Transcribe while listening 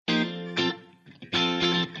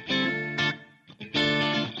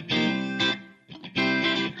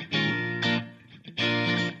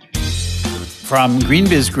From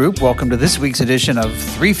GreenBiz Group, welcome to this week's edition of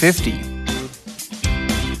 350.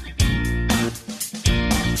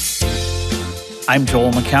 I'm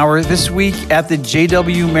Joel McCower. This week at the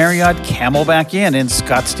JW Marriott Camelback Inn in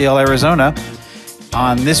Scottsdale, Arizona.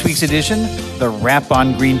 On this week's edition, the wrap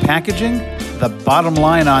on green packaging, the bottom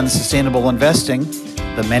line on sustainable investing,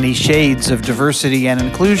 the many shades of diversity and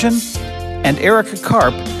inclusion, and Erika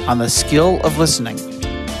Karp on the skill of listening.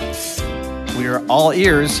 We are all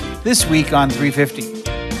ears this week on 350.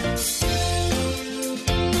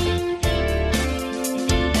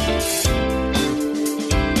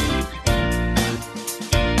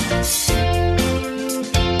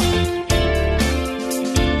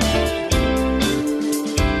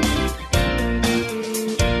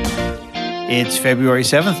 It's February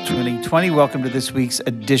 7th, 2020. Welcome to this week's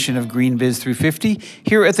edition of GreenBiz 350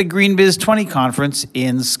 here at the GreenBiz 20 conference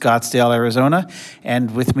in Scottsdale, Arizona.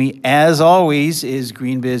 And with me, as always, is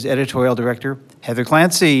GreenBiz editorial director Heather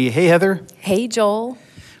Clancy. Hey, Heather. Hey, Joel.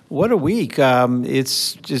 What a week.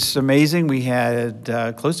 It's just amazing. We had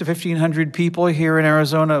close to 1,500 people here in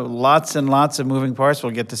Arizona, lots and lots of moving parts.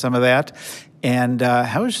 We'll get to some of that. And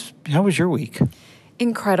how was your week?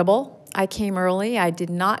 Incredible. I came early. I did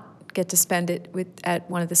not get to spend it at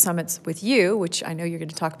one of the summits with you, which I know you're going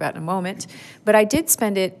to talk about in a moment. But I did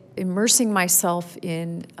spend it immersing myself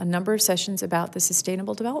in a number of sessions about the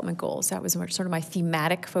Sustainable Development Goals. That was sort of my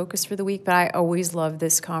thematic focus for the week. But I always love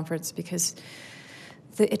this conference because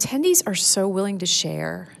the attendees are so willing to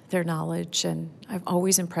share their knowledge, and I'm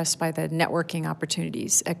always impressed by the networking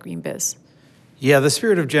opportunities at GreenBiz. Yeah, the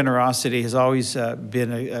spirit of generosity has always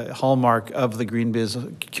been a hallmark of the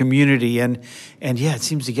GreenBiz community, and yeah, it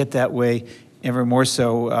seems to get that way ever more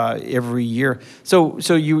so every year. So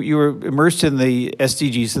you were immersed in the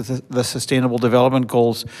SDGs, the Sustainable Development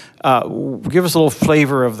Goals. Give us a little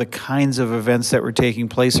flavor of the kinds of events that were taking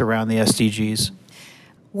place around the SDGs.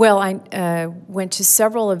 Well, I went to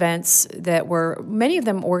several events that were, many of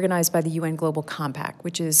them organized by the UN Global Compact,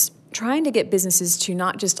 which is trying to get businesses to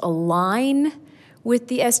not just align with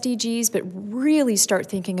the SDGs, but really start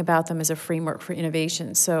thinking about them as a framework for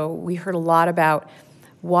innovation. So we heard a lot about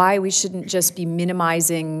why we shouldn't just be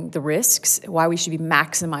minimizing the risks, why we should be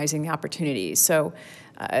maximizing the opportunities. So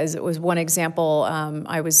as it was one example,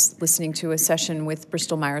 I was listening to a session with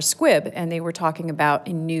Bristol Myers Squibb, and they were talking about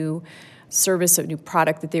a new service, a new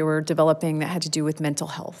product that they were developing that had to do with mental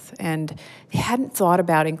health. And they hadn't thought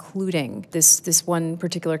about including this one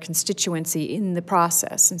particular constituency in the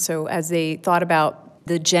process. And so as they thought about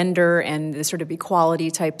the gender and the sort of equality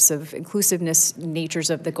types of inclusiveness natures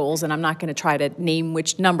of the goals, and I'm not going to try to name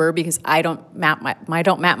which number because I don't map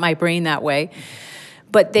my brain that way.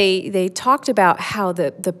 But they talked about how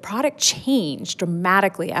the product changed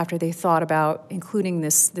dramatically after they thought about including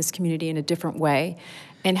this community in a different way,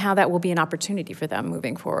 and how that will be an opportunity for them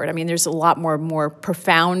moving forward. I mean, there's a lot more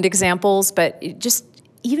profound examples, but just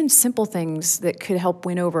even simple things that could help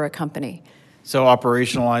win over a company. So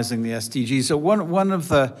operationalizing the SDGs. So one of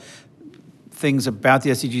the things about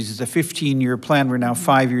the SDGs is a 15-year plan. We're now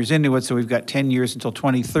 5 years into it, so we've got 10 years until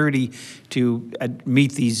 2030 to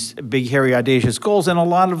meet these big, hairy, audacious goals. And a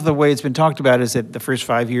lot of the way it's been talked about is that the first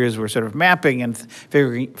 5 years we're sort of mapping and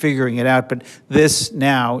figuring it out. But this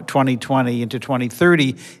now, 2020 into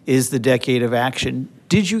 2030, is the decade of action.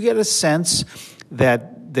 Did you get a sense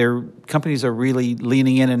that their companies are really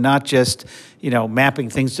leaning in and not just, mapping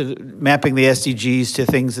the SDGs to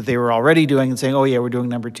things that they were already doing and saying, oh yeah, we're doing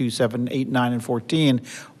number 2, 7, 8, 9, and 14?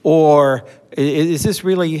 Or is this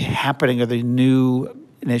really happening? Are there new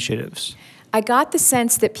initiatives? I got the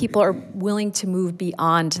sense that people are willing to move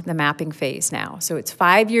beyond the mapping phase now. So it's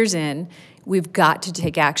 5 years in, we've got to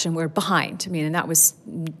take action, we're behind. And that was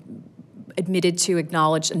admitted to,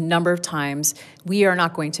 acknowledged a number of times. We are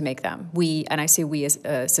not going to make them. We, and I say we as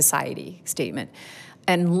a society statement,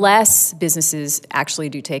 unless businesses actually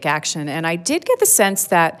do take action. And I did get the sense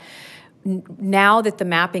that now that the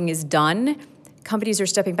mapping is done, companies are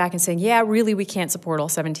stepping back and saying, yeah, really, we can't support all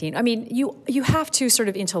 17. I mean, you have to sort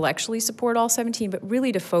of intellectually support all 17, but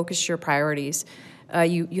really to focus your priorities,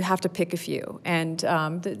 you have to pick a few. And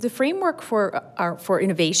the framework for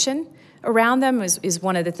innovation around them is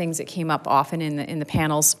one of the things that came up often in the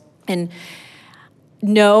panels. And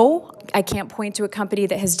no, I can't point to a company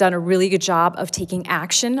that has done a really good job of taking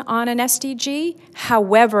action on an SDG.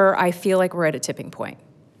 However, I feel like we're at a tipping point.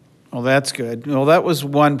 Well, that's good. Well, that was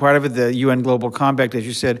one part of it. The UN Global Compact, as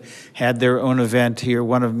you said, had their own event here,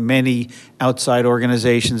 one of many outside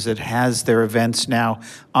organizations that has their events now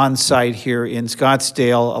on site here in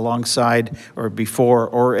Scottsdale alongside or before,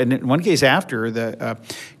 or in one case after, the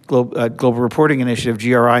Global Reporting Initiative,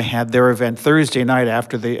 GRI, had their event Thursday night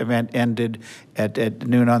after the event ended at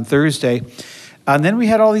noon on Thursday. And then we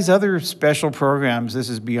had all these other special programs. This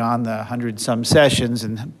is beyond the 100-some sessions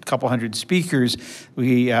and a couple hundred speakers.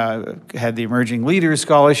 We had the Emerging Leaders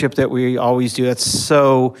Scholarship that we always do. That's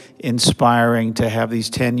so inspiring to have these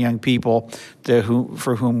 10 young people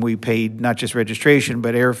for whom we paid not just registration,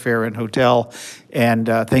 but airfare and hotel. And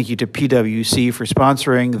thank you to PwC for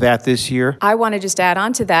sponsoring that this year. I want to just add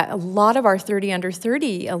on to that. A lot of our 30 under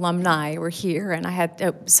 30 alumni were here, and I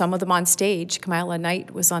had some of them on stage. Kamala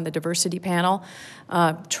Knight was on the diversity panel.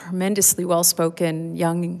 Tremendously well-spoken,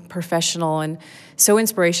 young professional, and so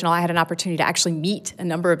inspirational. I had an opportunity to actually meet a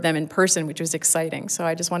number of them in person, which was exciting. So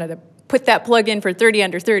I just wanted to put that plug in for 30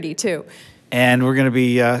 under 30, too. And we're going to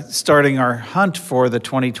be starting our hunt for the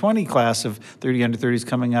 2020 class of 30 under 30s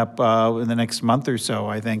coming up in the next month or so,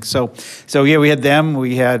 I think. So yeah, we had them.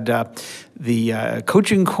 We had the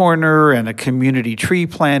coaching corner and a community tree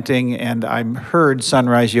planting, and I heard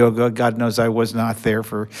sunrise yoga. God knows I was not there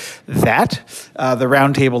for that. The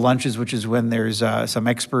roundtable lunches, which is when there's some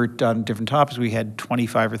expert on different topics. We had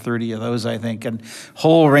 25 or 30 of those, I think, and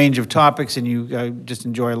whole range of topics, and you just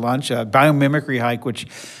enjoy lunch. Biomimicry hike, which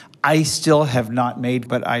I still have not made,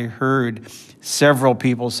 but I heard several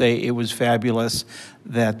people say it was fabulous,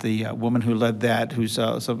 that the woman who led that, who's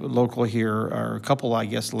some local here, or a couple, I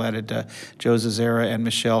guess, led it, Joe Zazera and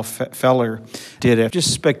Michelle Feller, did a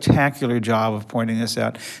just spectacular job of pointing this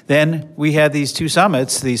out. Then we had these two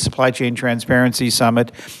summits, the Supply Chain Transparency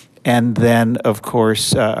Summit, and then, of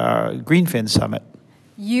course, Greenfin Summit.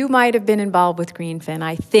 You might have been involved with Greenfin,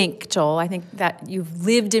 I think, Joel. I think that you've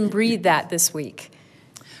lived and breathed that this week.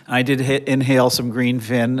 I did inhale some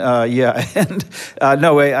Greenfin, yeah, and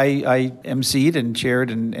no, I emceed and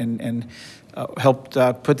chaired and helped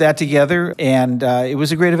put that together, and it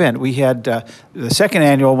was a great event. We had the second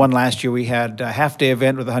annual one last year. We had a half-day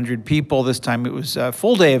event with 100 people. This time it was a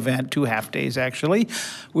full-day event, 2 half-days actually,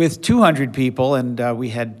 with 200 people, and we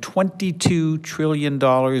had $22 trillion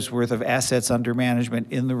worth of assets under management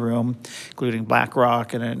in the room, including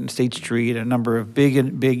BlackRock and State Street, a number of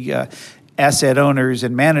big asset owners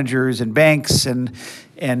and managers and banks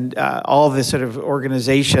and all the sort of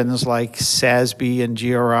organizations like SASB and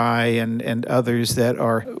GRI and others that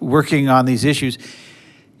are working on these issues.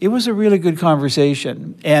 It was a really good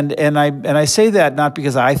conversation, and I say that not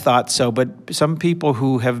because I thought so, but some people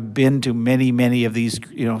who have been to many of these,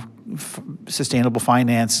 sustainable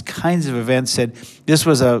finance kinds of events said this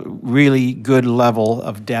was a really good level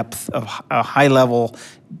of depth, of a high level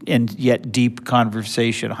and yet deep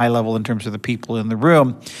conversation, high level in terms of the people in the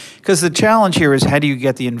room. Because the challenge here is, how do you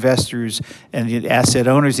get the investors and the asset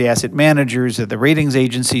owners, the asset managers, the ratings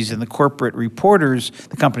agencies, and the corporate reporters,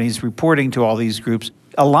 the companies reporting to all these groups,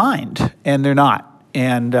 aligned? And they're not.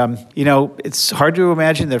 And, it's hard to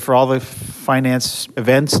imagine that for all the finance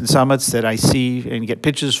events and summits that I see and get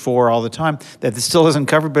pitches for all the time, that this still isn't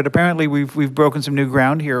covered. But apparently we've broken some new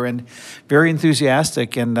ground here, and very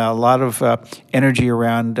enthusiastic and a lot of energy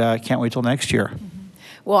around. Can't wait till next year.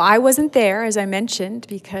 Well, I wasn't there, as I mentioned,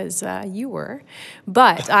 because you were,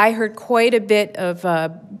 but I heard quite a bit of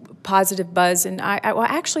positive buzz, and I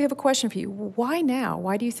actually have a question for you. Why now?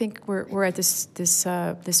 Why do you think we're at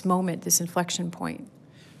this moment, this inflection point?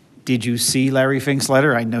 Did you see Larry Fink's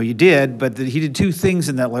letter? I know you did, but he did two things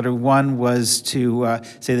in that letter. One was to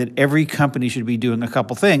say that every company should be doing a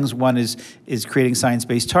couple things. One is creating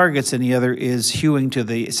science-based targets, and the other is hewing to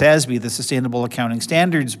the SASB, the Sustainable Accounting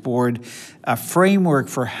Standards Board, a framework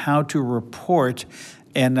for how to report.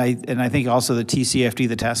 And I think also the TCFD,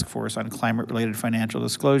 the Task Force on Climate-Related Financial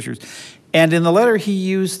Disclosures. And in the letter, he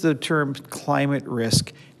used the term climate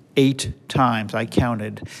risk 8 times, I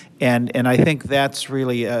counted. And I think that's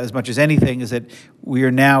really, as much as anything, is that we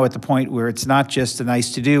are now at the point where it's not just a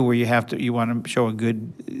nice to do, where you want to show a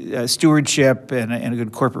good stewardship and a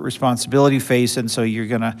good corporate responsibility face, and so you're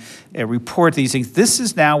going to report these things. This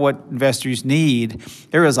is now what investors need.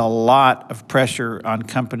 There is a lot of pressure on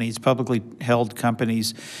companies, publicly held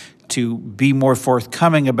companies, to be more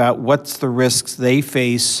forthcoming about what's the risks they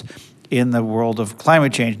face in the world of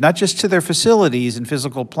climate change, not just to their facilities and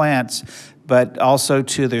physical plants, but also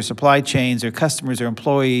to their supply chains, their customers, their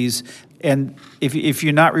employees. And if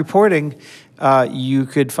you're not reporting, you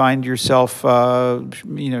could find yourself,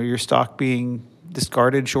 your stock being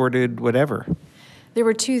discarded, shorted, whatever. There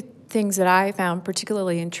were 2 things that I found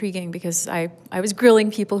particularly intriguing because I was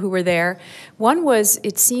grilling people who were there. One was,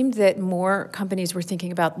 it seemed that more companies were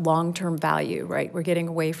thinking about long-term value, right? We're getting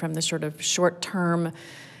away from the sort of short-term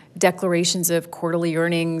declarations of quarterly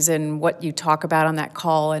earnings and what you talk about on that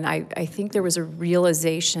call. And I think there was a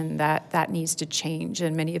realization that that needs to change.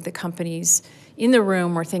 And many of the companies in the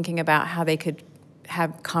room were thinking about how they could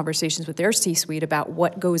have conversations with their C-suite about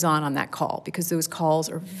what goes on that call, because those calls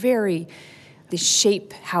are they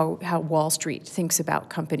shape how Wall Street thinks about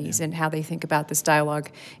companies and how they think about this dialogue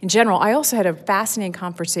in general. I also had a fascinating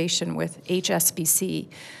conversation with HSBC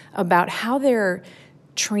about how they're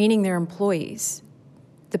training their employees,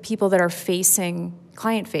 the people that are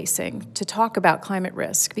client-facing, to talk about climate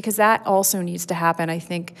risk, because that also needs to happen. I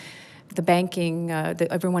think the banking,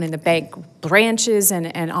 everyone in the bank branches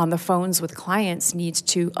and on the phones with clients needs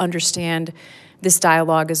to understand this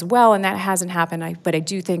dialogue as well, and that hasn't happened. But I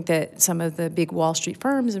do think that some of the big Wall Street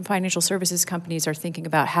firms and financial services companies are thinking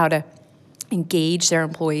about how to engage their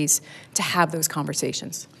employees to have those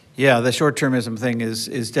conversations. Yeah, the short-termism thing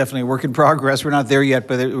is definitely a work in progress. We're not there yet,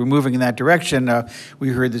 but we're moving in that direction. We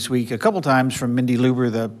heard this week a couple times from Mindy Lubber,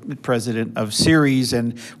 the president of Ceres,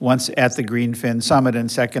 and once at the GreenFin Summit, and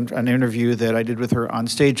second, an interview that I did with her on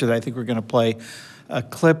stage that I think we're going to play a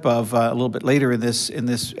clip of a little bit later in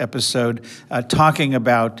this episode, talking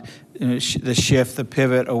about the shift, the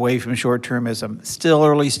pivot away from short-termism. Still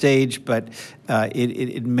early stage, but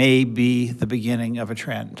it may be the beginning of a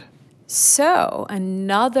trend. So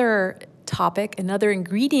another topic, another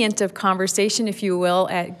ingredient of conversation, if you will,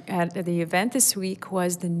 at the event this week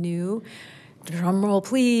was the new, drumroll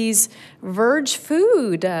please, Verge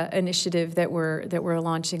Food initiative that we're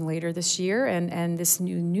launching later this year, and this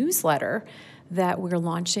new newsletter that we're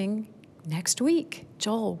launching next week.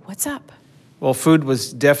 Joel, what's up? Well, food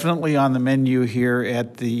was definitely on the menu here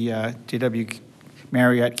at the JW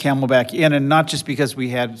Marriott Camelback Inn, and not just because we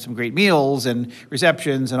had some great meals and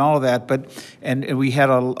receptions and all of that, but and we had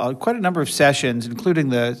quite a number of sessions, including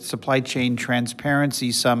the Supply Chain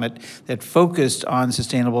Transparency Summit that focused on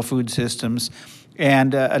sustainable food systems,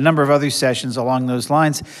 and a number of other sessions along those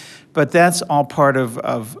lines. But that's all part of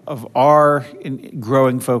our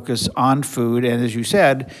growing focus on food. And as you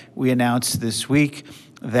said, we announced this week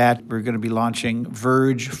that we're going to be launching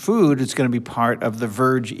Verge Food. It's going to be part of the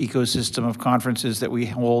Verge ecosystem of conferences that we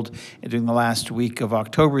hold during the last week of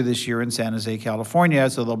October this year in San Jose, California.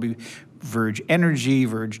 So there'll be Verge Energy,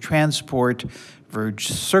 Verge Transport, Verge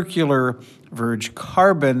Circular, Verge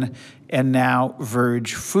Carbon, and now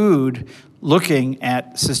Verge Food, looking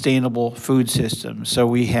at sustainable food systems. So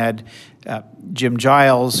we had Jim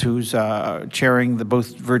Giles, who's chairing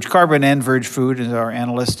both Verge Carbon and Verge Food, as our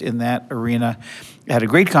analyst in that arena, had a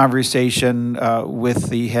great conversation with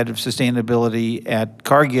the head of sustainability at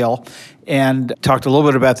Cargill, and talked a little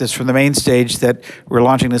bit about this from the main stage, that we're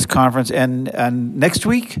launching this conference. And next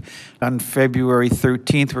week, on February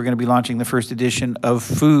 13th, we're going to be launching the first edition of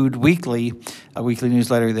Food Weekly, a weekly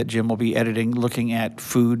newsletter that Jim will be editing, looking at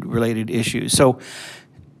food-related issues. So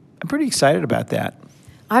I'm pretty excited about that.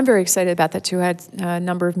 I'm very excited about that, too. I had a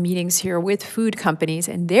number of meetings here with food companies,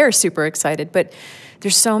 and they're super excited. But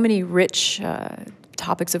there's so many rich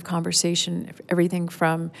topics of conversation, everything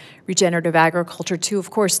from regenerative agriculture to, of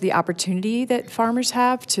course, the opportunity that farmers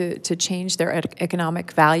have to change their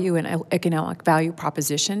economic value and economic value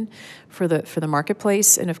proposition for the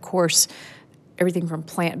marketplace, and of course, everything from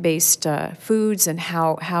plant-based foods and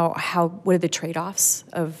what are the trade-offs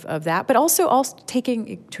of that, but also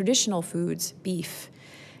taking traditional foods, beef,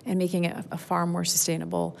 and making it a far more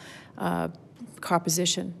sustainable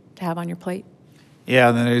proposition to have on your plate. Yeah,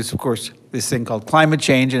 and then there's, of course, this thing called climate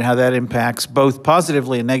change and how that impacts both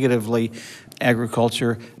positively and negatively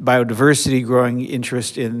agriculture, biodiversity, growing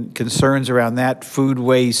interest in concerns around that, food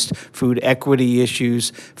waste, food equity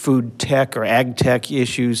issues, food tech or ag tech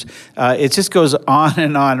issues. It just goes on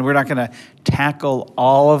and on. We're not going to tackle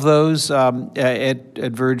all of those at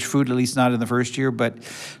Verge Food, at least not in the first year, but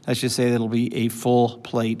let's just say it'll be a full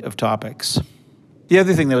plate of topics. The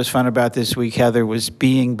other thing that was fun about this week, Heather, was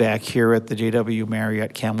being back here at the JW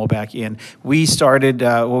Marriott Camelback Inn. We started,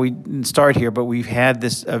 we didn't start here, but we've had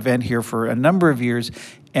this event here for a number of years,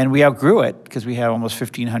 and we outgrew it because we had almost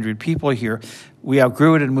 1,500 people here. We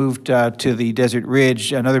outgrew it and moved to the Desert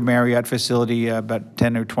Ridge, another Marriott facility about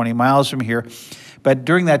 10 or 20 miles from here. But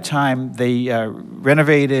during that time, they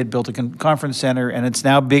renovated, built a conference center, and it's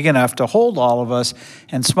now big enough to hold all of us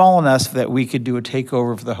and small enough that we could do a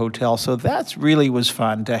takeover of the hotel. So that really was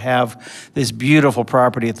fun to have this beautiful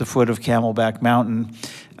property at the foot of Camelback Mountain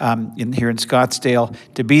here in Scottsdale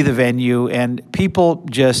to be the venue, and people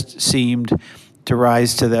just seemed to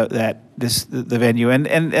rise to the venue. And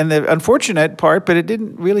the unfortunate part, but it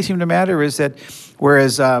didn't really seem to matter, is that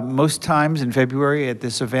whereas most times in February at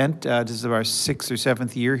this event, this is our 6th or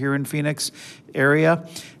 7th year here in Phoenix, area.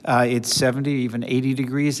 It's 70, even 80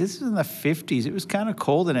 degrees. This is in the 50s. It was kind of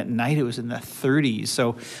cold, and at night it was in the 30s.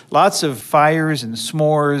 So lots of fires and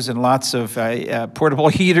s'mores and lots of portable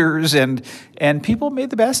heaters, and people made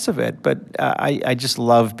the best of it. But I just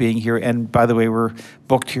love being here. And by the way, we're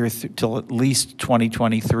booked here till at least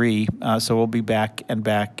 2023, so we'll be back and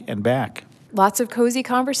back and back. Lots of cozy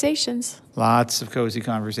conversations. Lots of cozy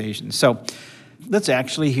conversations. So let's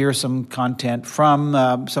actually hear some content from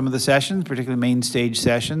some of the sessions, particularly main stage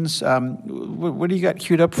sessions. What do you got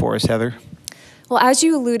queued up for us, Heather? Well, as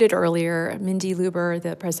you alluded earlier, Mindy Lubber,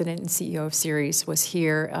 the president and CEO of Ceres, was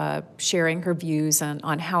here sharing her views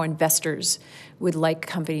on how investors would like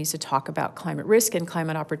companies to talk about climate risk and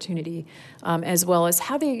climate opportunity, as well as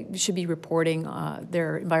how they should be reporting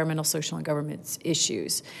their environmental, social, and governance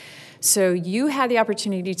issues. So you had the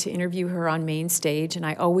opportunity to interview her on main stage, and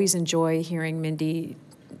I always enjoy hearing Mindy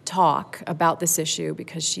talk about this issue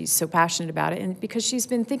because she's so passionate about it and because she's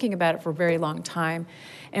been thinking about it for a very long time.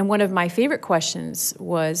 And one of my favorite questions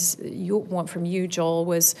was, one from you, Joel,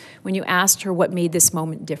 was when you asked her what made this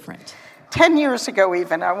moment different. 10 years ago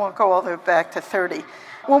even, I won't go all the way back to 30,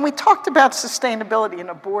 when we talked about sustainability in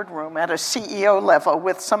a boardroom at a CEO level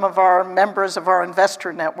with some of our members of our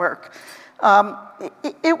investor network,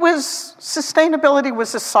 sustainability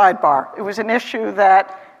was a sidebar. It was an issue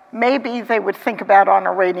that maybe they would think about on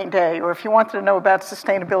a rainy day, or if you wanted to know about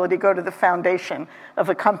sustainability, go to the foundation of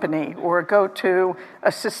a company or go to a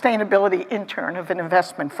sustainability intern of an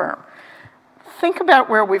investment firm. Think about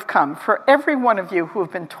where we've come. For every one of you who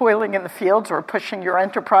have been toiling in the fields or pushing your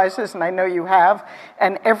enterprises, and I know you have,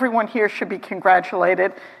 and everyone here should be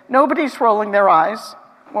congratulated, nobody's rolling their eyes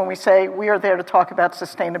when we say we are there to talk about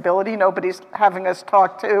sustainability. Nobody's having us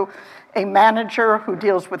talk to a manager who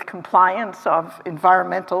deals with compliance of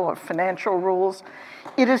environmental or financial rules.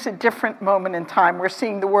 It is a different moment in time. We're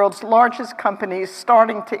seeing the world's largest companies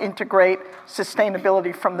starting to integrate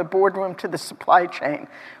sustainability from the boardroom to the supply chain.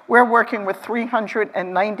 We're working with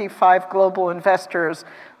 395 global investors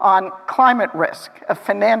on climate risk, a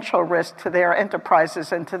financial risk to their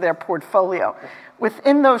enterprises and to their portfolio.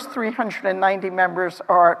 Within those 390 members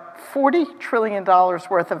are $40 trillion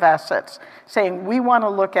worth of assets, saying we want to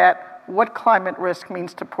look at what climate risk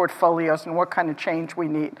means to portfolios and what kind of change we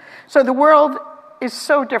need. So the world is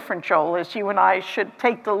so different, Joel, as you and I should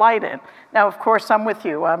take delight in. Now, of course, I'm with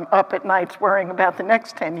you. I'm up at nights worrying about the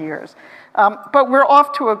next 10 years. But we're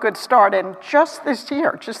off to a good start. And just this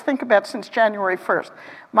year, just think about since January 1st,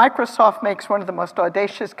 Microsoft makes one of the most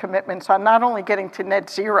audacious commitments on not only getting to net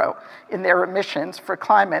zero in their emissions for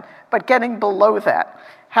climate, but getting below that.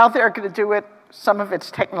 How they're going to do it, some of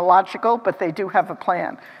it's technological, but they do have a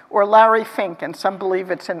plan. Or Larry Fink, and some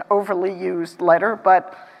believe it's an overly used letter,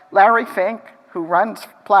 but Larry Fink, who runs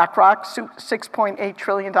BlackRock, $6.8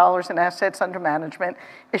 trillion in assets under management,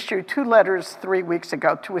 issued 2 letters 3 weeks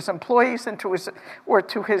ago to his employees and to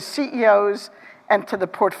his CEOs and to the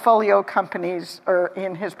portfolio companies or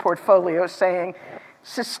in his portfolio saying,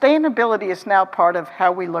 sustainability is now part of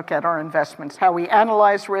how we look at our investments, how we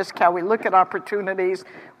analyze risk, how we look at opportunities,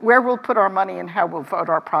 where we'll put our money and how we'll vote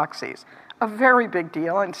our proxies. A very big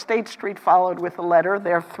deal, and State Street followed with a letter,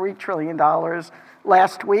 their $3 trillion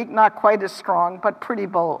last week, not quite as strong, but pretty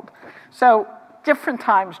bold. So different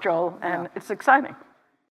times, Joel, and it's exciting.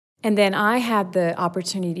 And then I had the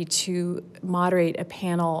opportunity to moderate a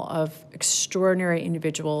panel of extraordinary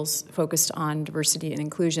individuals focused on diversity and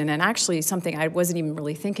inclusion, and actually something I wasn't even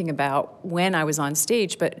really thinking about when I was on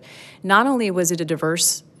stage, but not only was it a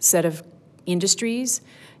diverse set of industries,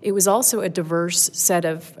 it was also a diverse set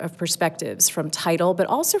of perspectives from title, but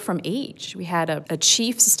also from age. We had a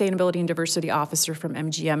chief sustainability and diversity officer from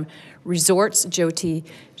MGM Resorts, Jyoti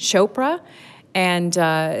Chopra, and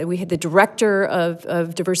we had the director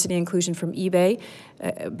of diversity and inclusion from eBay,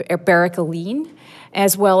 Barrick Aline,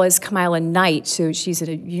 as well as Kamila Knight. So she's a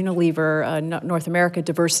Unilever North America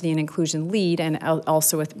diversity and inclusion lead, and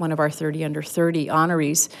also with one of our 30 under 30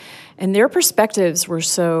 honorees. And their perspectives were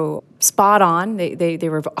so spot on. They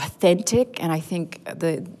were authentic, and I think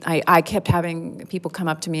I kept having people come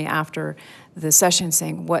up to me after the session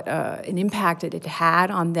saying what an impact it had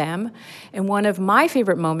on them. And one of my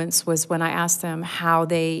favorite moments was when I asked them how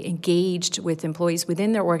they engaged with employees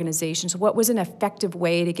within their organizations. What was an effective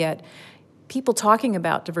way to get people talking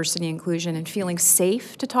about diversity and inclusion and feeling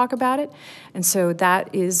safe to talk about it? And so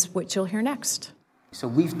that is what you'll hear next. So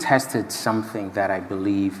we've tested something that I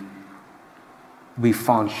believe we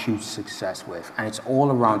found huge success with, and it's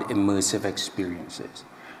all around immersive experiences.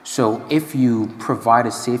 So if you provide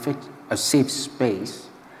a safe space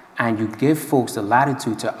And you give folks the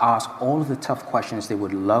latitude to ask all of the tough questions they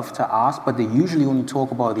would love to ask, but they usually only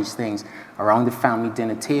talk about these things around the family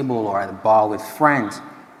dinner table or at a bar with friends.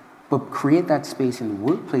 But create that space in the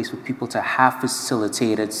workplace for people to have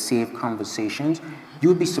facilitated, safe conversations. You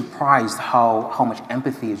would be surprised how much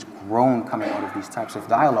empathy has grown coming out of these types of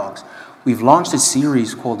dialogues. We've launched a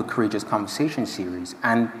series called the Courageous Conversation Series,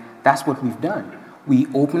 and that's what we've done. We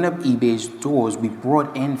opened up eBay's doors. We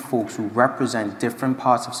brought in folks who represent different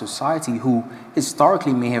parts of society who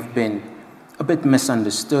historically may have been a bit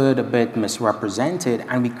misunderstood, a bit misrepresented,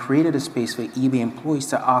 and we created a space for eBay employees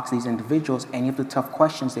to ask these individuals any of the tough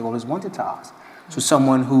questions they always wanted to ask. So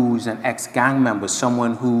someone who's an ex-gang member,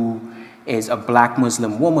 someone who is a black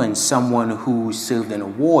Muslim woman, someone who served in a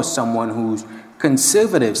war, someone who's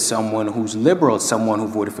conservative, someone who's liberal, someone who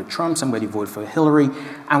voted for Trump, somebody who voted for Hillary,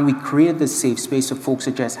 and we created this safe space for folks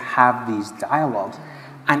to just have these dialogues.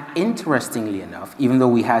 And interestingly enough, even though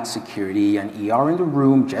we had security and ER in the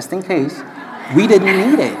room, just in case, we didn't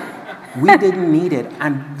need it. We didn't need it.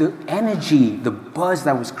 And the energy, the buzz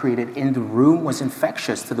that was created in the room was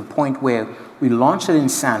infectious to the point where we launched it in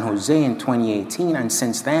San Jose in 2018, and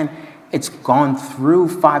since then, it's gone through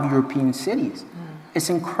 5 European cities. It's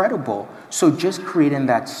incredible. So just creating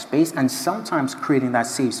that space, and sometimes creating that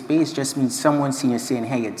safe space just means someone seeing you saying,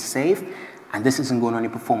 hey, it's safe, and this isn't going on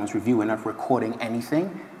your performance review, we're not recording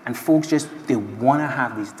anything. And folks they want to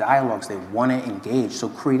have these dialogues, they want to engage. So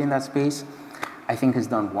creating that space, I think, has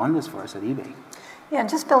done wonders for us at eBay. Yeah,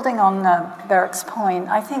 just building on Beric's point,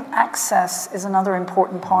 I think access is another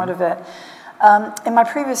important part of it. In my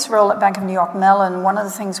previous role at Bank of New York Mellon, one of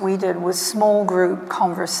the things we did was small group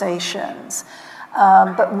conversations.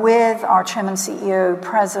 But with our chairman, CEO,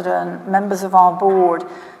 president, members of our board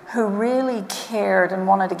who really cared and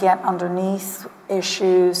wanted to get underneath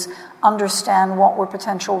issues, understand what were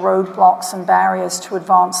potential roadblocks and barriers to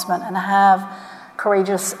advancement, and have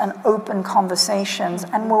courageous and open conversations,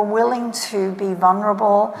 and were willing to be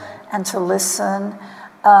vulnerable and to listen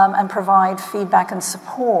and provide feedback and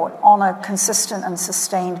support on a consistent and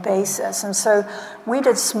sustained basis. And so we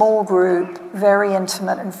did small group, very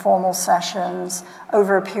intimate, informal sessions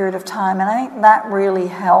over a period of time, and I think that really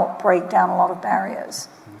helped break down a lot of barriers.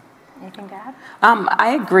 Anything to add?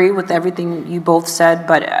 I agree with everything you both said,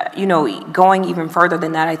 but going even further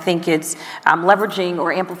than that, I think it's leveraging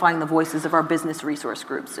or amplifying the voices of our business resource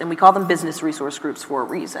groups, and we call them business resource groups for a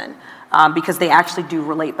reason, because they actually do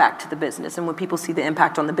relate back to the business, and when people see the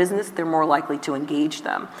impact on the business, they're more likely to engage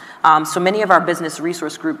them. So many of our business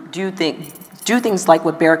resource group do things like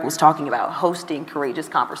what Beric was talking about, hosting courageous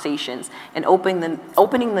conversations and opening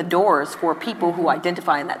the doors for people who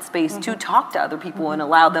identify in that space to talk to other people and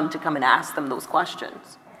allow them to come and ask them those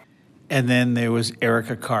questions. And then there was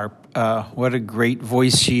Erika Karp. What a great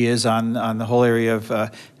voice she is on the whole area of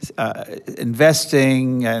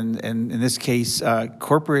investing and in this case,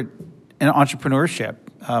 corporate and entrepreneurship.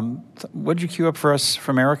 What did you queue up for us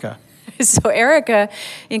from Erika? So Erika,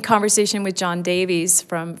 in conversation with John Davies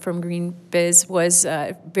from GreenBiz, was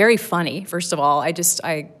very funny, first of all.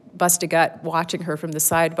 I bust a gut watching her from the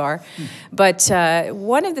sidebar. But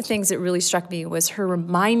one of the things that really struck me was her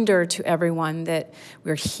reminder to everyone that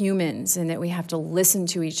we're humans and that we have to listen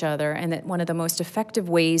to each other, and that one of the most effective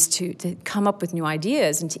ways to come up with new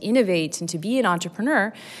ideas and to innovate and to be an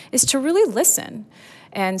entrepreneur is to really listen.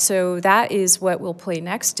 And so that is what we'll play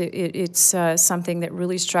next. It's something that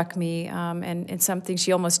really struck me, and something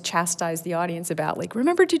she almost chastised the audience about, like,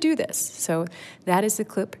 remember to do this. So that is the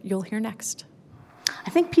clip you'll hear next. I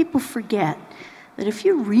think people forget that if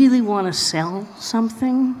you really want to sell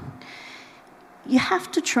something, you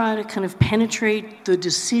have to try to kind of penetrate the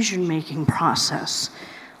decision-making process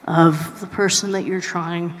of the person that you're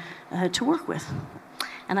trying to work with.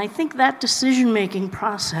 And I think that decision-making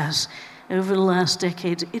process over the last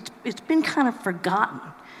decades, it's been kind of forgotten.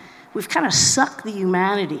 We've kind of sucked the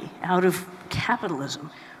humanity out of capitalism.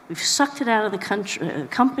 We've sucked it out of the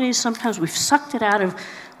companies sometimes. We've sucked it out of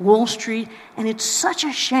Wall Street. And it's such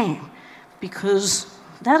a shame, because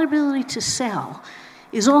that ability to sell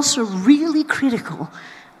is also really critical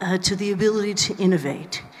to the ability to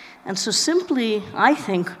innovate. And so simply, I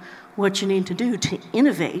think, what you need to do to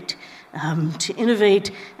innovate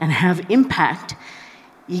and have impact,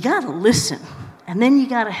 you got to listen, and then you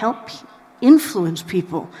got to help influence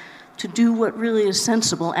people to do what really is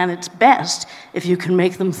sensible, and it's best if you can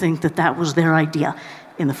make them think that that was their idea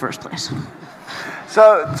in the first place.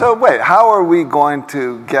 So wait, how are we going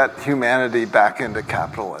to get humanity back into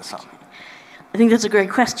capitalism? I think that's a great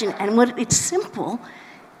question, and it's simple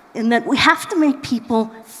in that we have to make people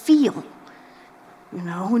feel. You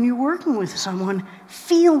know, when you're working with someone,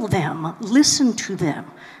 feel them, listen to them.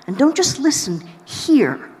 And don't just listen,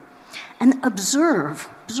 hear. And observe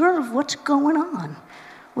what's going on.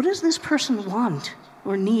 What does this person want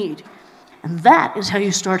or need? And that is how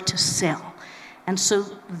you start to sell. And so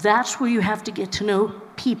that's where you have to get to know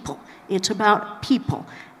people. It's about people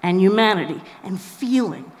and humanity and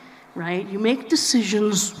feeling, right? You make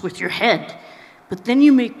decisions with your head, but then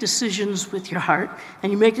you make decisions with your heart,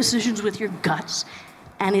 and you make decisions with your guts.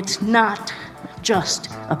 And it's not just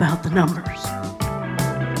about the numbers.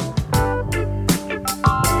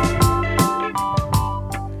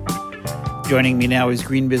 Joining me now is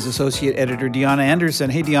GreenBiz Associate Editor Deanna Anderson.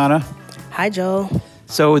 Hey, Deanna. Hi, Joel.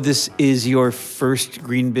 So this is your first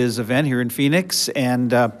GreenBiz event here in Phoenix,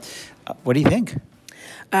 and what do you think?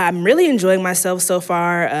 I'm really enjoying myself so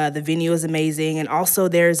far. The venue is amazing, and also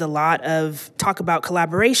there's a lot of talk about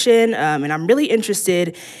collaboration, and I'm really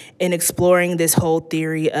interested in exploring this whole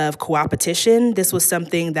theory of co-opetition. This was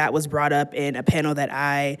something that was brought up in a panel that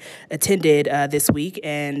I attended this week,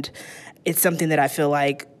 and it's something that I feel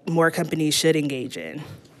like more companies should engage in.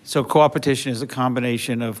 So co-opetition is a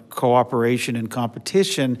combination of cooperation and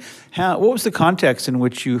competition. What was the context in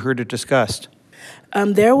which you heard it discussed?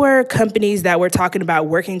 There were companies that were talking about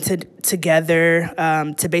working together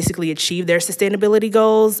to basically achieve their sustainability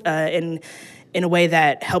goals in a way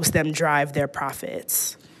that helps them drive their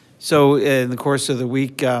profits. So in the course of the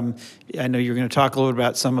week, I know you're going to talk a little bit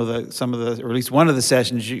about some of the, or at least one of the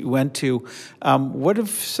sessions you went to. What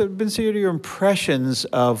have been some of your impressions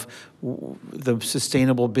of the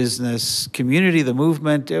sustainable business community, the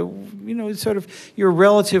movement? You're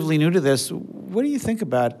relatively new to this. What do you think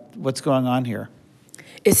about what's going on here?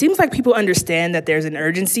 It seems like people understand that there's an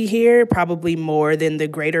urgency here, probably more than the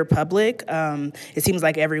greater public. It seems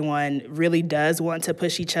like everyone really does want to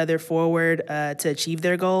push each other forward to achieve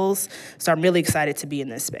their goals. So I'm really excited to be in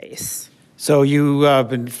this space. So you've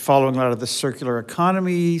been following a lot of the circular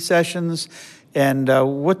economy sessions, and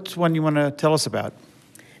what's one you want to tell us about?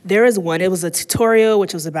 There is one, it was a tutorial,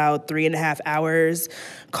 which was about 3.5 hours,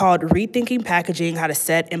 called Rethinking Packaging, How to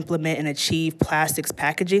Set, Implement, and Achieve Plastics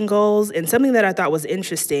Packaging Goals. And something that I thought was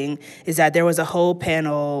interesting is that there was a whole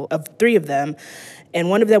panel of 3 of them, and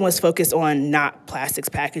one of them was focused on not plastics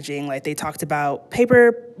packaging. Like they talked about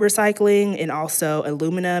paper recycling and also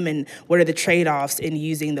aluminum and what are the trade-offs in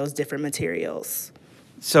using those different materials.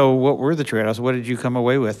 So what were the trade-offs? What did you come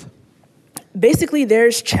away with? Basically,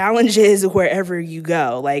 there's challenges wherever you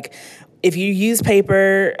go. Like, if you use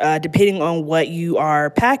paper, depending on what you are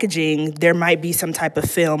packaging, there might be some type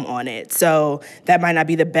of film on it. So that might not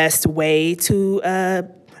be the best way to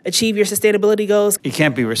achieve your sustainability goals. It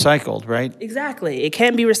can't be recycled, right? Exactly. It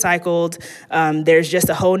can't be recycled. There's just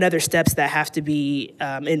a whole nother steps that have to be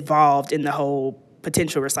involved in the whole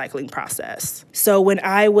potential recycling process. So when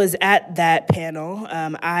I was at that panel,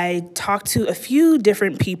 I talked to a few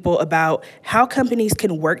different people about how companies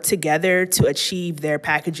can work together to achieve their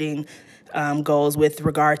packaging goals with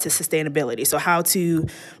regard to sustainability. So how to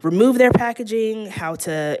remove their packaging, how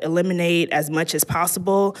to eliminate as much as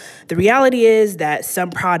possible. The reality is that some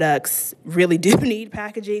products really do need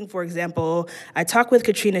packaging. For example, I talked with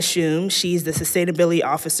Katrina Schum. She's the sustainability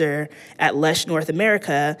officer at Lush North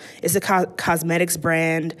America. It's a cosmetics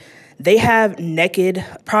brand. They have naked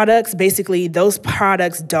products. Basically, those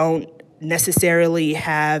products don't necessarily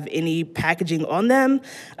have any packaging on them.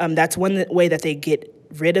 That's one way that they get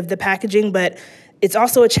rid of the packaging, but it's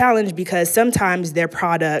also a challenge because sometimes their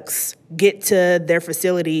products get to their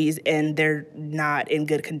facilities and they're not in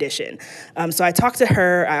good condition. So I talked to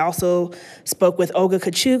her. I also spoke with Olga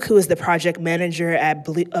Kachuk, who is the project manager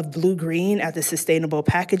of Blue Green at the Sustainable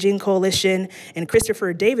Packaging Coalition, and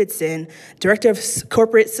Christopher Davidson, director of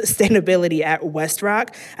corporate sustainability at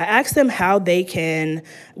WestRock. I asked them how they can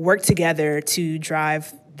work together to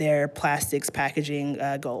drive their plastics packaging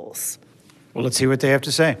goals. Well, let's see what they have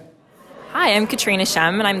to say. Hi, I'm Katrina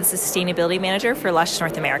Schum, and I'm the Sustainability Manager for Lush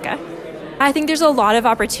North America. I think there's a lot of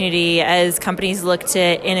opportunity as companies look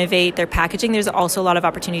to innovate their packaging. There's also a lot of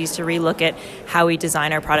opportunities to relook at how we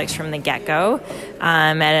design our products from the get-go.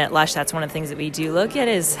 And at Lush, that's one of the things that we do look at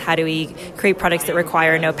is how do we create products that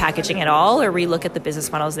require no packaging at all, or relook at the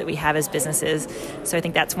business models that we have as businesses. So I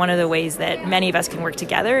think that's one of the ways that many of us can work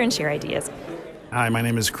together and share ideas. Hi, my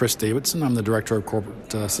name is Chris Davidson. I'm the Director of Corporate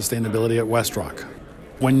Sustainability at WestRock.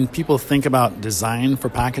 When people think about design for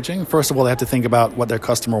packaging, first of all, they have to think about what their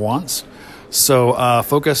customer wants. So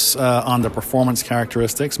focus on the performance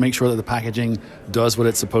characteristics, make sure that the packaging does what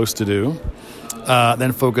it's supposed to do.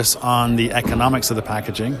 Then focus on the economics of the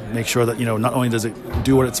packaging, make sure that not only does it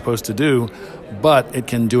do what it's supposed to do, but it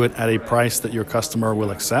can do it at a price that your customer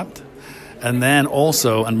will accept. And then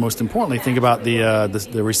also, and most importantly, think about the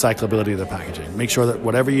recyclability of the packaging. Make sure that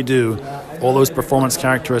whatever you do, all those performance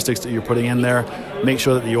characteristics that you're putting in there, make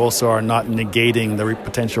sure that you also are not negating the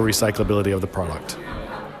potential recyclability of the product.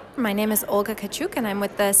 My name is Olga Kachuk, and I'm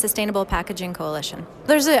with the Sustainable Packaging Coalition.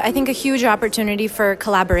 There's, I think, a huge opportunity for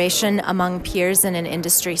collaboration among peers in an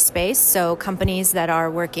industry space. So companies that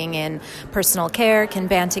are working in personal care can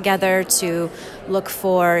band together to look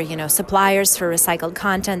for, suppliers for recycled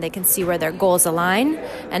content. They can see where their goals align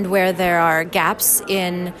and where there are gaps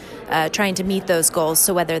in trying to meet those goals.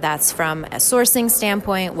 So whether that's from a sourcing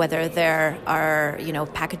standpoint, whether there are,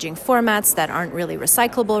 packaging formats that aren't really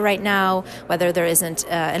recyclable right now, whether there isn't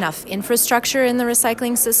enough infrastructure in the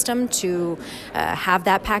recycling system to have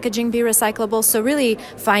that packaging be recyclable. So really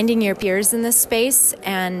finding your peers in this space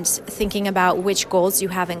and thinking about which goals you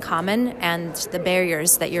have in common and the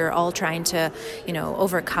barriers that you're all trying to,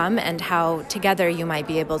 overcome, and how together you might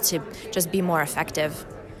be able to just be more effective.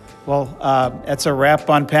 Well, that's a wrap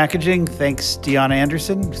on packaging. Thanks, Deanna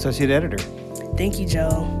Anderson, Associate Editor. Thank you, Joe.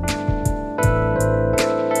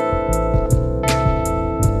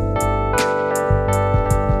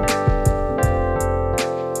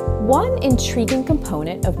 One intriguing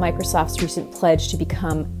component of Microsoft's recent pledge to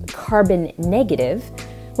become carbon negative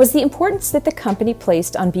was the importance that the company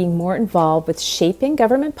placed on being more involved with shaping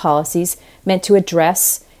government policies meant to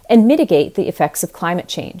address and mitigate the effects of climate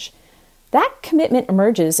change. That commitment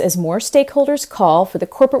emerges as more stakeholders call for the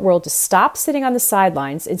corporate world to stop sitting on the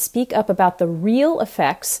sidelines and speak up about the real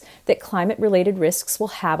effects that climate-related risks will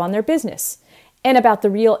have on their business, and about the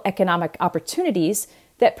real economic opportunities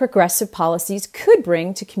that progressive policies could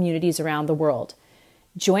bring to communities around the world.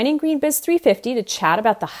 Joining GreenBiz 350 to chat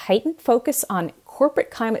about the heightened focus on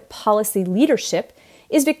corporate climate policy leadership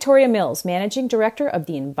is Victoria Mills, Managing Director of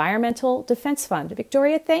the Environmental Defense Fund.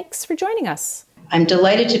 Victoria, thanks for joining us. I'm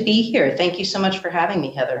delighted to be here. Thank you so much for having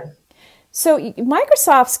me, Heather. So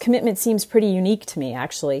Microsoft's commitment seems pretty unique to me,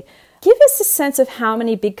 actually. Give us a sense of how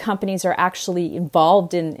many big companies are actually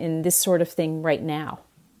involved in this sort of thing right now.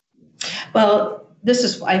 Well, this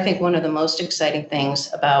is, I think, one of the most exciting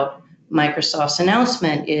things about Microsoft's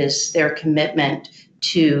announcement is their commitment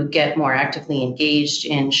to get more actively engaged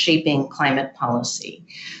in shaping climate policy.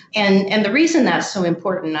 And the reason that's so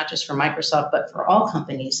important, not just for Microsoft, but for all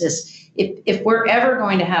companies, is if we're ever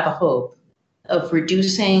going to have a hope of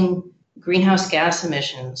reducing greenhouse gas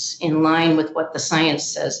emissions in line with what the science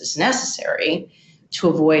says is necessary to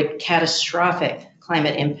avoid catastrophic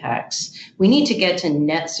climate impacts, we need to get to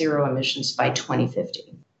net zero emissions by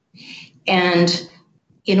 2050. And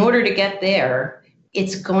in order to get there,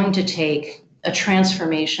 it's going to take a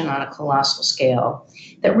transformation on a colossal scale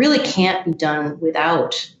that really can't be done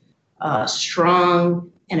without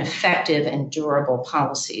strong and effective and durable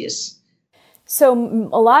policies. So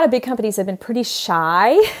a lot of big companies have been pretty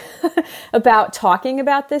shy about talking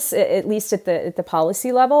about this, at least at the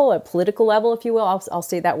policy level, a political level, if you will. I'll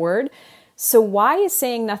say that word. So why is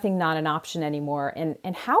saying nothing not an option anymore?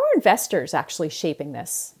 And how are investors actually shaping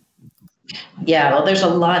this? Yeah, well, there's a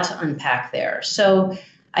lot to unpack there. So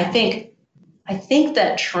I think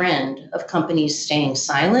that trend of companies staying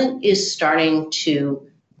silent is starting to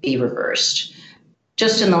be reversed.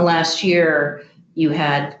 Just in the last year, you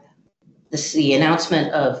had the announcement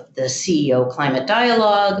of the CEO Climate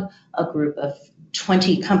Dialogue, a group of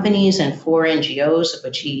 20 companies and 4 NGOs, of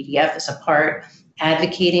which EDF is a part,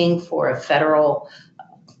 advocating for federal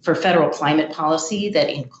climate policy that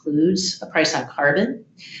includes a price on carbon.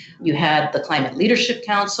 You had the Climate Leadership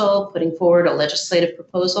Council putting forward a legislative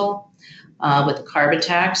proposal with a carbon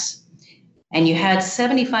tax. And you had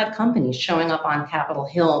 75 companies showing up on Capitol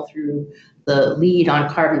Hill through the Lead on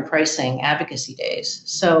Carbon Pricing advocacy days.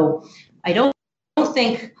 So I don't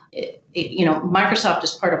think, Microsoft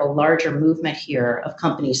is part of a larger movement here of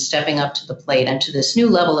companies stepping up to the plate and to this new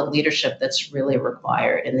level of leadership that's really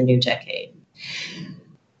required in the new decade.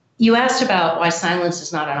 You asked about why silence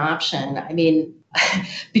is not an option. I mean,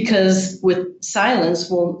 because with silence,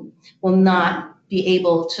 we'll not be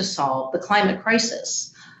able to solve the climate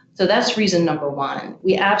crisis. So that's reason number one.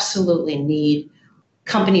 We absolutely need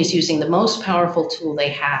companies using the most powerful tool they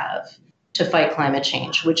have to fight climate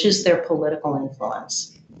change, which is their political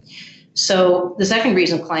influence. So the second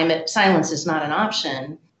reason climate silence is not an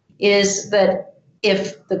option is that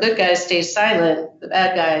if the good guys stay silent, the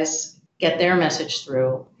bad guys get their message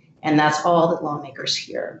through, and that's all that lawmakers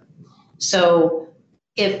hear. So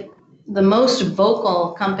if the most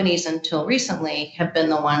vocal companies until recently have been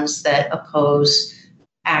the ones that oppose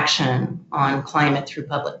action on climate through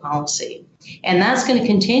public policy. And that's going to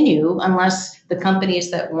continue unless the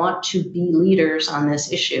companies that want to be leaders on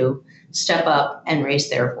this issue step up and raise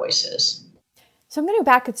their voices. So I'm going to go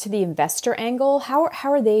back to the investor angle. How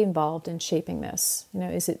are they involved in shaping this?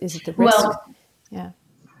 Is it the risk? Well,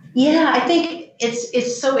 I think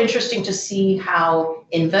it's so interesting to see how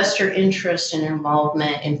investor interest and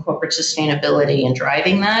involvement in corporate sustainability and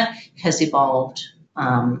driving that has evolved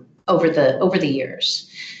over the years.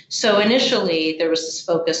 So initially, there was this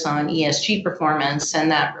focus on ESG performance,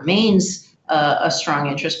 and that remains a strong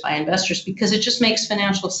interest by investors because it just makes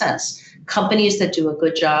financial sense. Companies that do a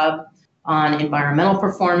good job on environmental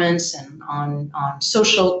performance and on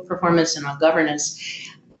social performance and on governance,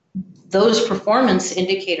 those performance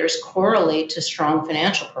indicators correlate to strong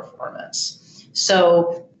financial performance.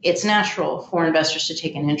 So it's natural for investors to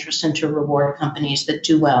take an interest and to reward companies that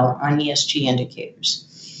do well on ESG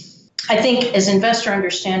indicators. I think as investor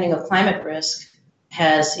understanding of climate risk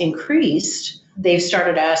has increased, they've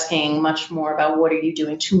started asking much more about what are you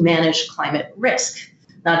doing to manage climate risk,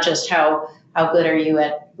 not just how good are you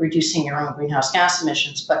at reducing your own greenhouse gas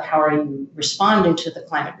emissions, but how are you responding to the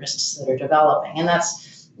climate risks that are developing? And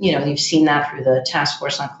that's, you've seen that through the Task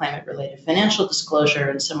Force on Climate-Related Financial Disclosure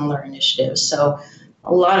and similar initiatives. So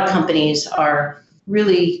a lot of companies are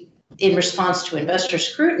really, in response to investor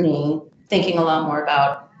scrutiny, thinking a lot more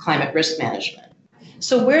about climate risk management.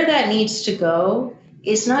 So where that needs to go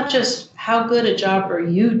is not just how good a job are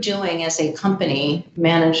you doing as a company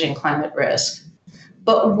managing climate risk,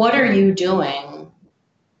 but what are you doing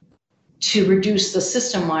to reduce the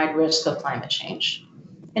system-wide risk of climate change?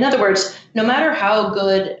 In other words, no matter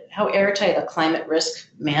how airtight a climate risk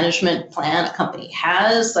management plan a company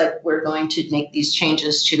has, like we're going to make these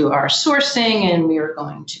changes to our sourcing and we are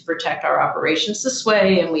going to protect our operations this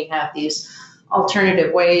way, and we have these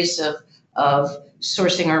alternative ways of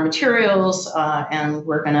sourcing our materials, and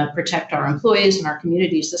we're going to protect our employees and our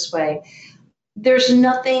communities this way. There's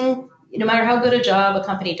nothing, no matter how good a job a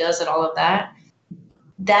company does at all of that,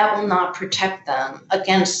 that will not protect them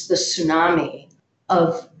against the tsunami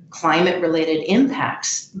of climate-related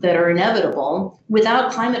impacts that are inevitable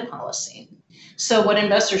without climate policy. So what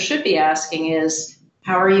investors should be asking is,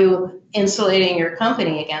 how are you insulating your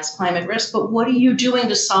company against climate risk? But what are you doing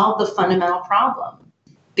to solve the fundamental problem?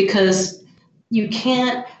 Because you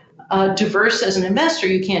can't as an investor,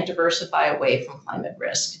 you can't diversify away from climate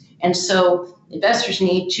risk. And so investors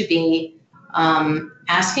need to be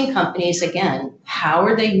asking companies, again, how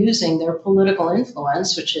are they using their political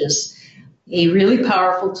influence, which is a really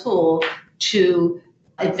powerful tool to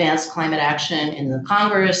advance climate action in the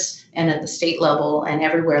Congress and at the state level and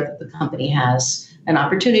everywhere that the company has an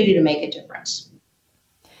opportunity to make a difference.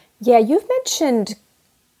 Yeah, you've mentioned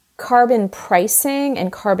carbon pricing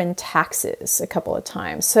and carbon taxes a couple of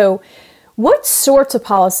times. So what sorts of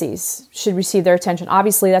policies should receive their attention?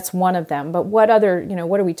 Obviously, that's one of them, but what other,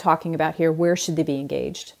 what are we talking about here? Where should they be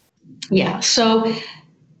engaged? Yeah, so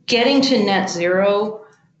getting to net zero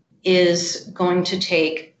is going to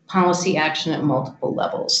take policy action at multiple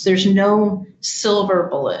levels. There's no silver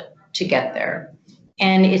bullet to get there.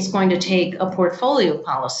 And it's going to take a portfolio of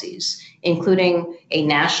policies, including a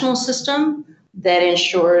national system that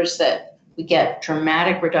ensures that we get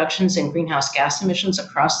dramatic reductions in greenhouse gas emissions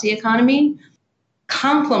across the economy,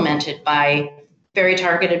 complemented by very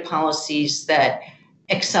targeted policies that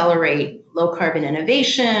accelerate low carbon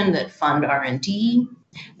innovation, that fund R&D,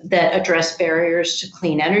 that address barriers to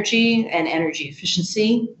clean energy and energy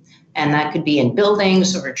efficiency. And that could be in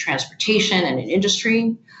buildings or transportation and in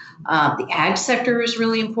industry. The ag sector is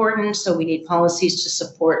really important, so we need policies to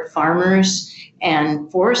support farmers and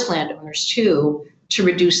forest landowners too, to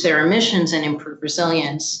reduce their emissions and improve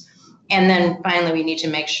resilience. And then finally, we need to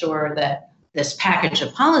make sure that this package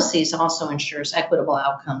of policies also ensures equitable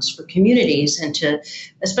outcomes for communities and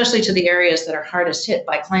especially to the areas that are hardest hit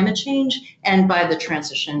by climate change and by the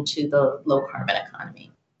transition to the low carbon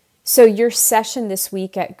economy. So your session this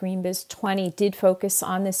week at GreenBiz 20 did focus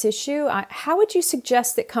on this issue. How would you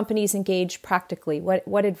suggest that companies engage practically?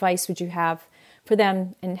 What advice would you have for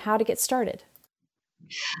them and how to get started?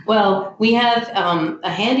 Well, we have a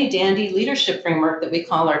handy-dandy leadership framework that we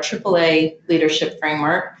call our AAA leadership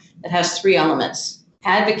framework that has 3 elements.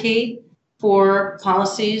 Advocate for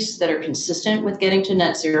policies that are consistent with getting to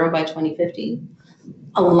net zero by 2050.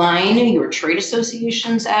 Align your trade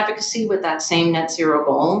association's advocacy with that same net zero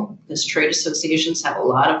goal, because trade associations have a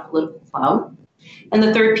lot of political clout. And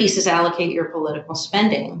the third piece is allocate your political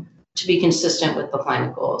spending to be consistent with the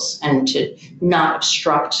climate goals and to not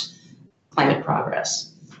obstruct climate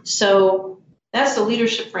progress. So that's the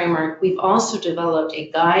leadership framework. We've also developed a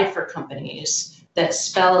guide for companies that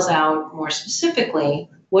spells out more specifically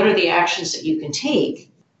what are the actions that you can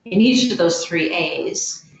take in each of those 3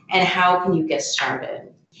 A's and how can you get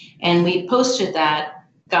started. And we posted that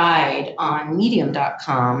guide on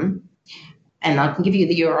medium.com, and I can give you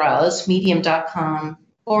the URL. It's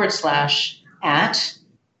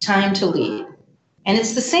medium.com/@time to lead. And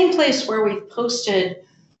it's the same place where we've posted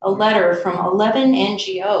a letter from 11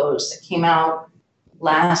 NGOs that came out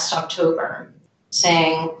last October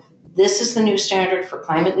saying, this is the new standard for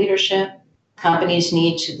climate leadership. Companies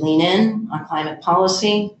need to lean in on climate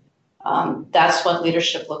policy. That's what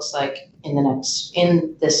leadership looks like in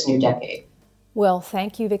this new decade. Well,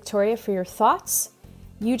 thank you, Victoria, for your thoughts.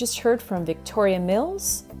 You just heard from Victoria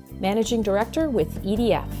Mills, Managing Director with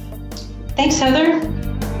EDF. Thanks, Heather.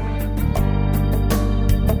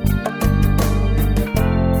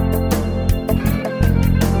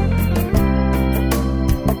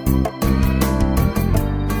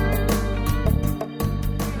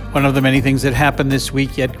 One of the many things that happened this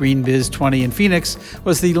week at GreenBiz 20 in Phoenix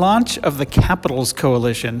was the launch of the Capitals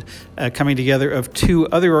Coalition, coming together of two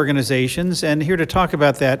other organizations. And here to talk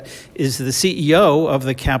about that is the CEO of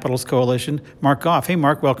the Capitals Coalition, Mark Goff. Hey,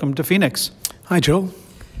 Mark, welcome to Phoenix. Hi, Joel.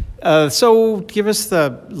 So give us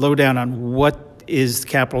the lowdown on what is the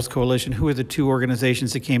Capitals Coalition. Who are the two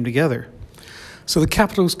organizations that came together? So the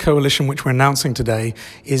Capitals Coalition, which we're announcing today,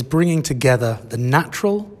 is bringing together the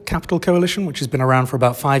Natural Capital Coalition, which has been around for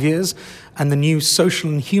about 5 years, and the new Social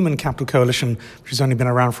and Human Capital Coalition, which has only been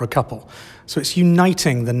around for a couple. So it's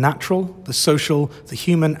uniting the natural, the social, the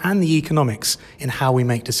human, and the economics in how we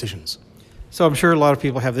make decisions. So I'm sure a lot of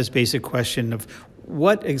people have this basic question of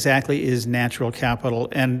what exactly is natural capital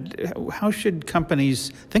and how should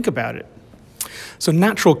companies think about it? So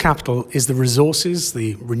natural capital is the resources,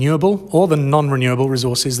 the renewable or the non-renewable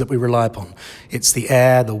resources that we rely upon. It's the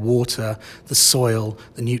air, the water, the soil,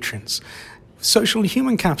 the nutrients. Social and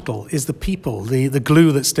human capital is the people, the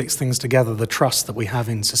glue that sticks things together, the trust that we have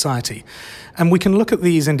in society. And we can look at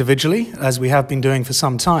these individually, as we have been doing for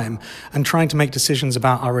some time, and trying to make decisions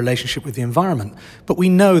about our relationship with the environment. But we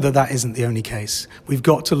know that that isn't the only case. We've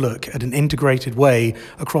got to look at an integrated way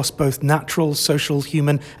across both natural, social,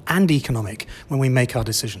 human, and economic when we make our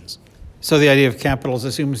decisions. So the idea of capitals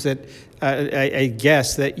assumes that, I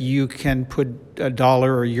guess, that you can put a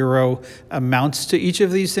dollar or euro amounts to each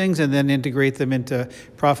of these things and then integrate them into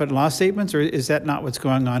profit and loss statements, or is that not what's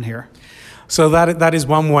going on here? So that is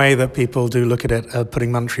one way that people do look at it,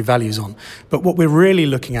 putting monetary values on. But what we're really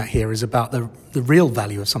looking at here is about the real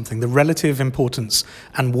value of something, the relative importance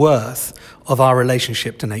and worth of our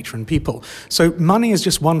relationship to nature and people. So money is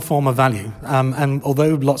just one form of value. And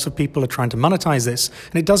although lots of people are trying to monetize this,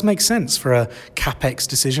 and it does make sense for a CapEx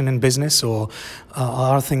decision in business or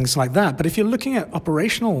things like that. But if you're looking at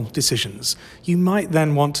operational decisions, you might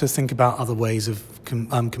then want to think about other ways of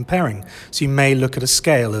comparing. So you may look at a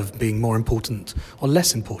scale of being more important or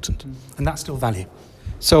less important, and that's still value.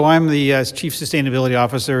 So I'm the Chief Sustainability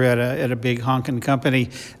Officer at a big honking company,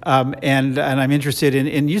 and I'm interested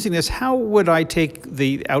in using this. How would I take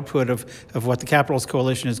the output of what the Capitals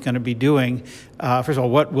Coalition is going to be doing? First of all,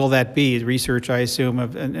 what will that be? Research, I assume,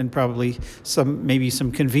 and probably maybe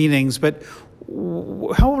some convenings, but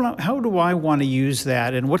how do I want to use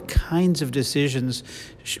that, and what kinds of decisions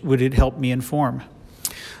would it help me inform?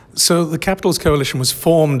 So the Capitals Coalition was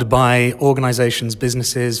formed by organizations,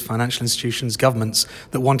 businesses, financial institutions, governments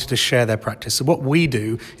that wanted to share their practice. So what we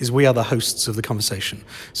do is we are the hosts of the conversation.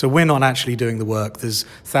 So we're not actually doing the work. There's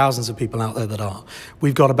thousands of people out there that are.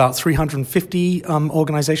 We've got about 350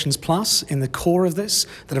 organizations plus in the core of this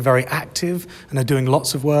that are very active and are doing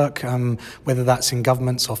lots of work, whether that's in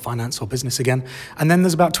governments or finance or business again. And then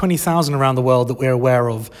there's about 20,000 around the world that we're aware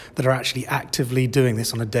of that are actually actively doing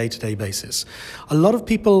this on a day-to-day basis. A lot of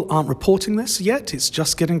people aren't reporting this yet. It's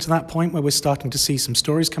just getting to that point where we're starting to see some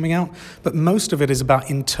stories coming out, but most of it is about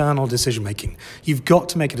internal decision making. You've got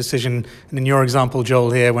to make a decision, and in your example, Joel,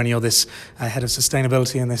 here, when you're this head of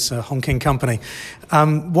sustainability in this honking company,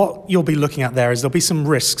 what you'll be looking at there is there'll be some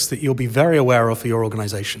risks that you'll be very aware of for your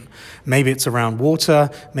organization. Maybe it's around water,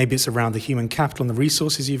 maybe it's around the human capital and the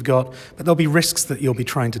resources you've got, but there'll be risks that you'll be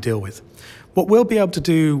trying to deal with. What we'll be able to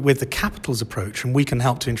do with the Capitals approach, and we can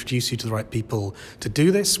help to introduce you to the right people to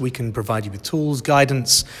do this, we can provide you with tools,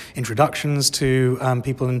 guidance, introductions to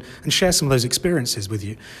people and share some of those experiences with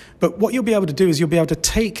you. But what you'll be able to do is you'll be able to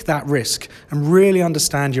take that risk and really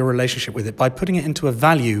understand your relationship with it by putting it into a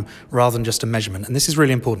value rather than just a measurement. And this is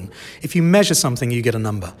really important. If you measure something, you get a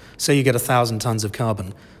number. Say you get 1,000 tons of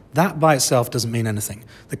carbon. That by itself doesn't mean anything.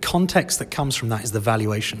 The context that comes from that is the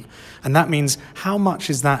valuation. And that means how much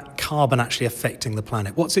is that carbon actually affecting the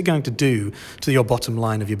planet? What's it going to do to your bottom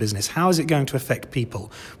line of your business? How is it going to affect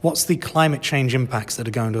people? What's the climate change impacts that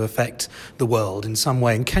are going to affect the world in some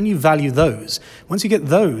way? And can you value those? Once you get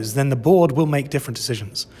those, then the board will make different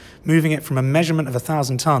decisions. Moving it from a measurement of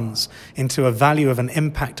 1,000 tons into a value of an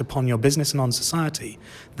impact upon your business and on society,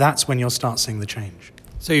 that's when you'll start seeing the change.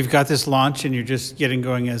 So you've got this launch and you're just getting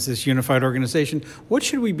going as this unified organization. What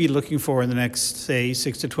should we be looking for in the next, say,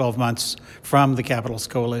 6 to 12 months from the Capitals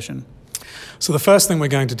Coalition? So the first thing we're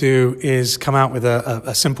going to do is come out with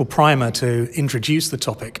a simple primer to introduce the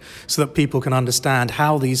topic so that people can understand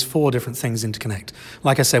how these 4 different things interconnect.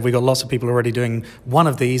 Like I said, we've got lots of people already doing one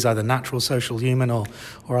of these, either natural, social, human, or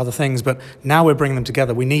other things, but now we're bringing them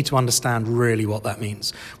together. We need to understand really what that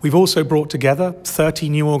means. We've also brought together 30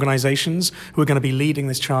 new organizations who are going to be leading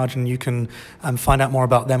this charge, and you can find out more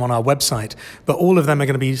about them on our website. But all of them are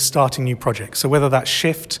going to be starting new projects. So whether that's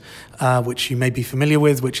Shift, which you may be familiar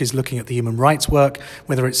with, which is looking at the human rights work,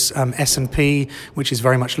 whether it's S&P, which is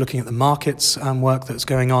very much looking at the markets work that's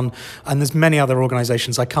going on, and there's many other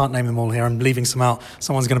organizations. I can't name them all here. I'm leaving some out.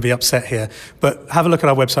 Someone's going to be upset here. But have a look at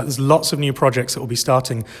our website. There's lots of new projects that will be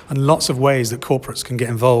starting and lots of ways that corporates can get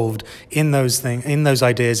involved in those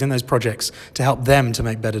ideas, in those projects to help them to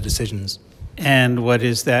make better decisions. And what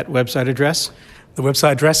is that website address? The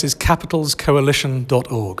website address is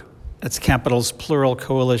capitalscoalition.org. That's Capitals, plural,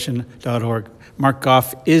 coalition.org. Mark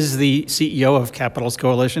Goff is the CEO of Capitals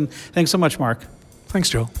Coalition. Thanks so much, Mark. Thanks,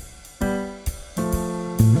 Joel.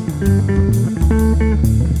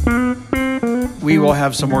 We will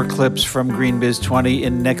have some more clips from GreenBiz 20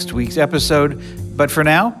 in next week's episode. But for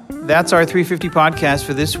now, that's our 350 podcast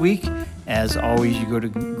for this week. As always, you go to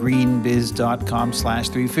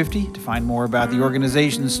greenbiz.com/350 to find more about the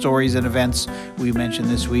organizations, stories, and events we mentioned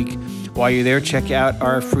this week. While you're there, check out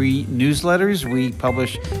our free newsletters. We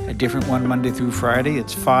publish a different one Monday through Friday.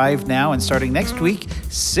 It's 5 now, and starting next week,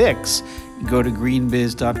 6. Go to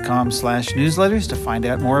greenbiz.com/newsletters to find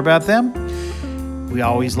out more about them. We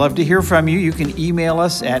always love to hear from you. You can email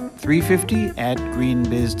us at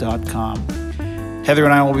 350@greenbiz.com. Heather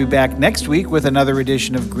and I will be back next week with another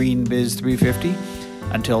edition of GreenBiz 350.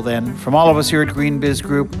 Until then, from all of us here at GreenBiz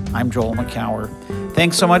Group, I'm Joel McCower.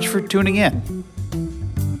 Thanks so much for tuning in.